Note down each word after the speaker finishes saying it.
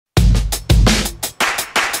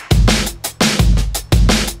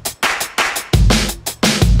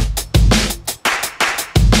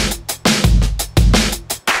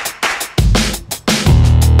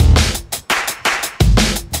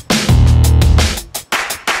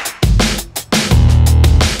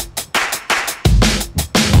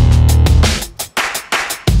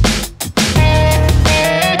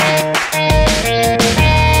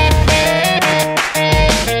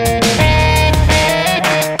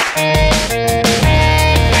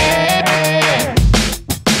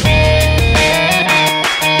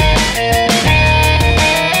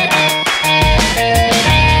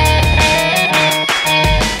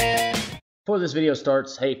video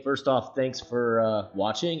starts, hey, first off, thanks for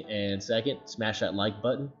watching, and second, smash that like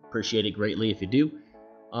button. Appreciate it greatly if you do.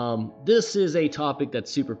 This is a topic that's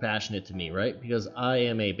super passionate to me, right? Because I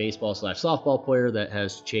am a baseball/softball player that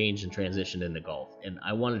has changed and transitioned into golf, and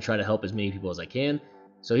I want to try to help as many people as I can.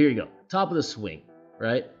 So here you go, top of the swing,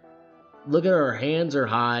 right? Look at our hands are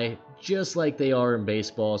high, just like they are in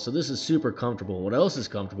baseball, so this is super comfortable. What else is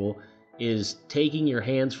comfortable is taking your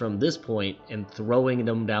hands from this point and throwing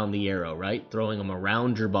them down the arrow, right? Throwing them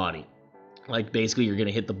around your body. Like basically you're going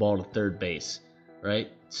to hit the ball to third base,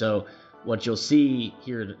 right? So what you'll see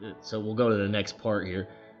here, so we'll go to the next part here.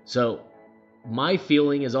 So my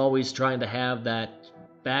feeling is always trying to have that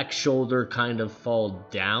back shoulder kind of fall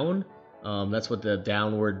down. That's what the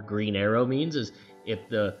downward green arrow means, is if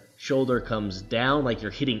the shoulder comes down like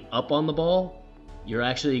you're hitting up on the ball, you're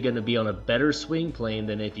actually going to be on a better swing plane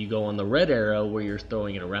than if you go on the red arrow where you're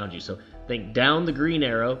throwing it around you. So think down the green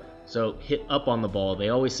arrow, so hit up on the ball. They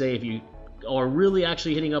always say if you are really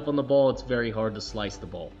actually hitting up on the ball, it's very hard to slice the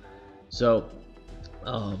ball. So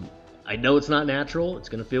I know it's not natural, it's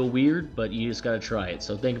going to feel weird, but you just got to try it.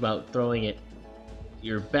 So think about throwing it,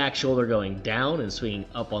 your back shoulder going down and swinging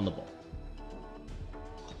up on the ball.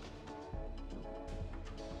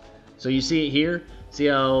 So you see it here, see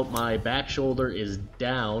how my back shoulder is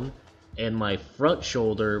down and my front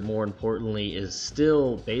shoulder, more importantly, is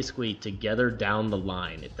still basically together down the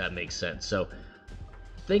line, if that makes sense. So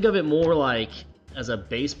think of it more like as a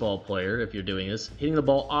baseball player, if you're doing this, hitting the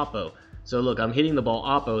ball oppo. So look, I'm hitting the ball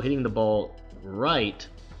oppo, hitting the ball right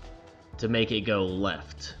to make it go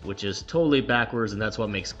left, which is totally backwards, and that's what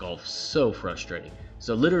makes golf so frustrating.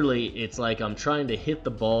 So literally, it's like I'm trying to hit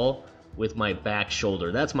the ball with my back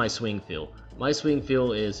shoulder. That's my swing feel. My swing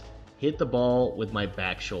feel is hit the ball with my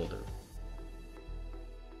back shoulder.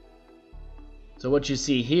 So what you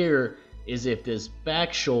see here is if this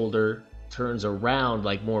back shoulder turns around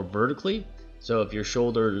like more vertically, so if your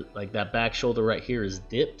shoulder, like that back shoulder right here, is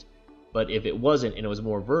dipped, but if it wasn't and it was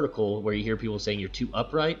more vertical, where you hear people saying you're too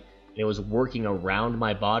upright, and it was working around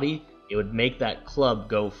my body, it would make that club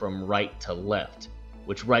go from right to left,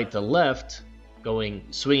 which right to left,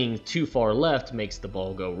 swinging too far left makes the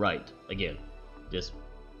ball go right. Again,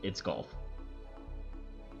 it's golf.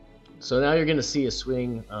 So now you're going to see a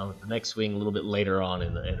swing, the next swing a little bit later on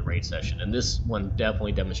in the range session, and this one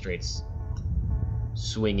definitely demonstrates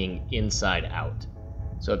swinging inside out.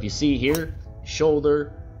 So if you see here,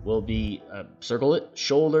 shoulder will be, circle it,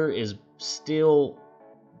 shoulder is still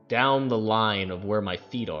down the line of where my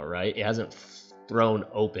feet are, right? It hasn't thrown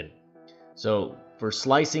open. So for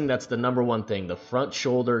slicing, that's the number one thing. The front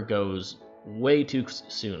shoulder goes way too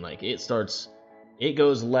soon. Like it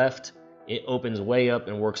goes left, it opens way up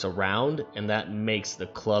and works around, and that makes the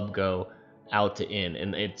club go out to in.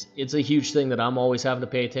 And it's a huge thing that I'm always having to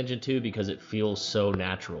pay attention to because it feels so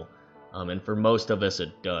natural. And for most of us,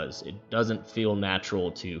 it does. It doesn't feel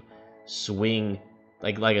natural to swing.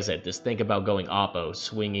 Like I said, just think about going oppo,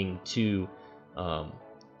 swinging to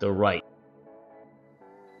the right.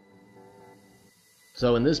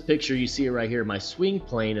 So in this picture, you see it right here, my swing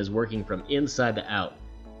plane is working from inside to out.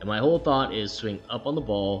 And my whole thought is swing up on the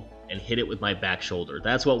ball and hit it with my back shoulder.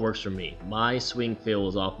 That's what works for me. My swing feel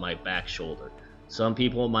is off my back shoulder. Some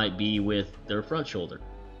people might be with their front shoulder.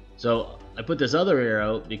 So I put this other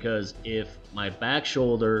arrow because if my back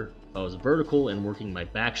shoulder, if I was vertical and working my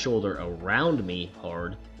back shoulder around me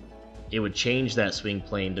hard, it would change that swing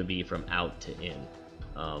plane to be from out to in.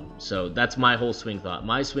 So that's my whole swing thought.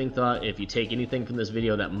 My swing thought, if you take anything from this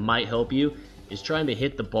video that might help you, is trying to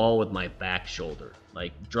hit the ball with my back shoulder.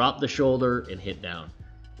 Like drop the shoulder and hit down.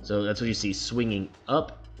 So that's what you see, swinging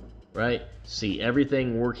up, right? See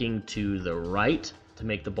everything working to the right to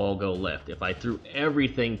make the ball go left. If I threw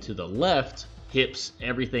everything to the left, hips,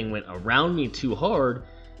 everything went around me too hard,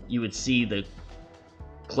 you would see the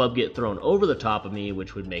club get thrown over the top of me,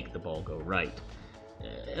 which would make the ball go right.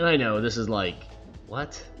 And I know this is like,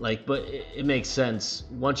 what? Like, but it makes sense.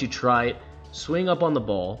 Once you try it, swing up on the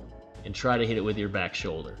ball and try to hit it with your back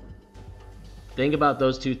shoulder. Think about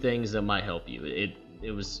those two things that might help you. It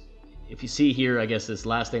was, if you see here, I guess this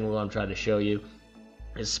last thing I'm trying to show you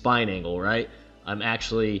is spine angle, right? I'm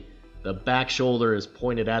actually, the back shoulder is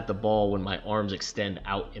pointed at the ball when my arms extend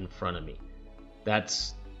out in front of me.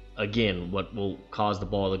 That's, again, what will cause the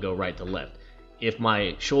ball to go right to left. If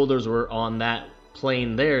my shoulders were on that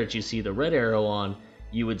plane there that you see the red arrow on,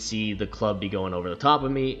 you would see the club be going over the top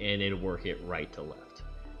of me and it'd work it right to left.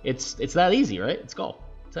 It's that easy, right? It's golf.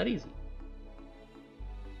 It's that easy.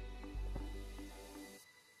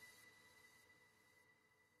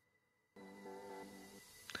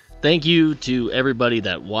 Thank you to everybody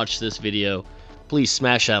that watched this video. please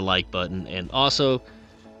smash that like button. And also,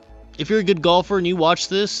 if you're a good golfer and you watch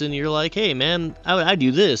this and you're like, hey man, I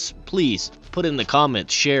do this, please put it in the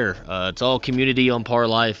comments, share. It's all community on Par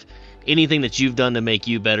Life. Anything that you've done to make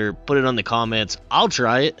you better, put it on the comments. I'll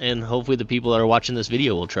try it, and hopefully the people that are watching this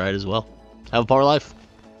video will try it as well. Have a Par Life.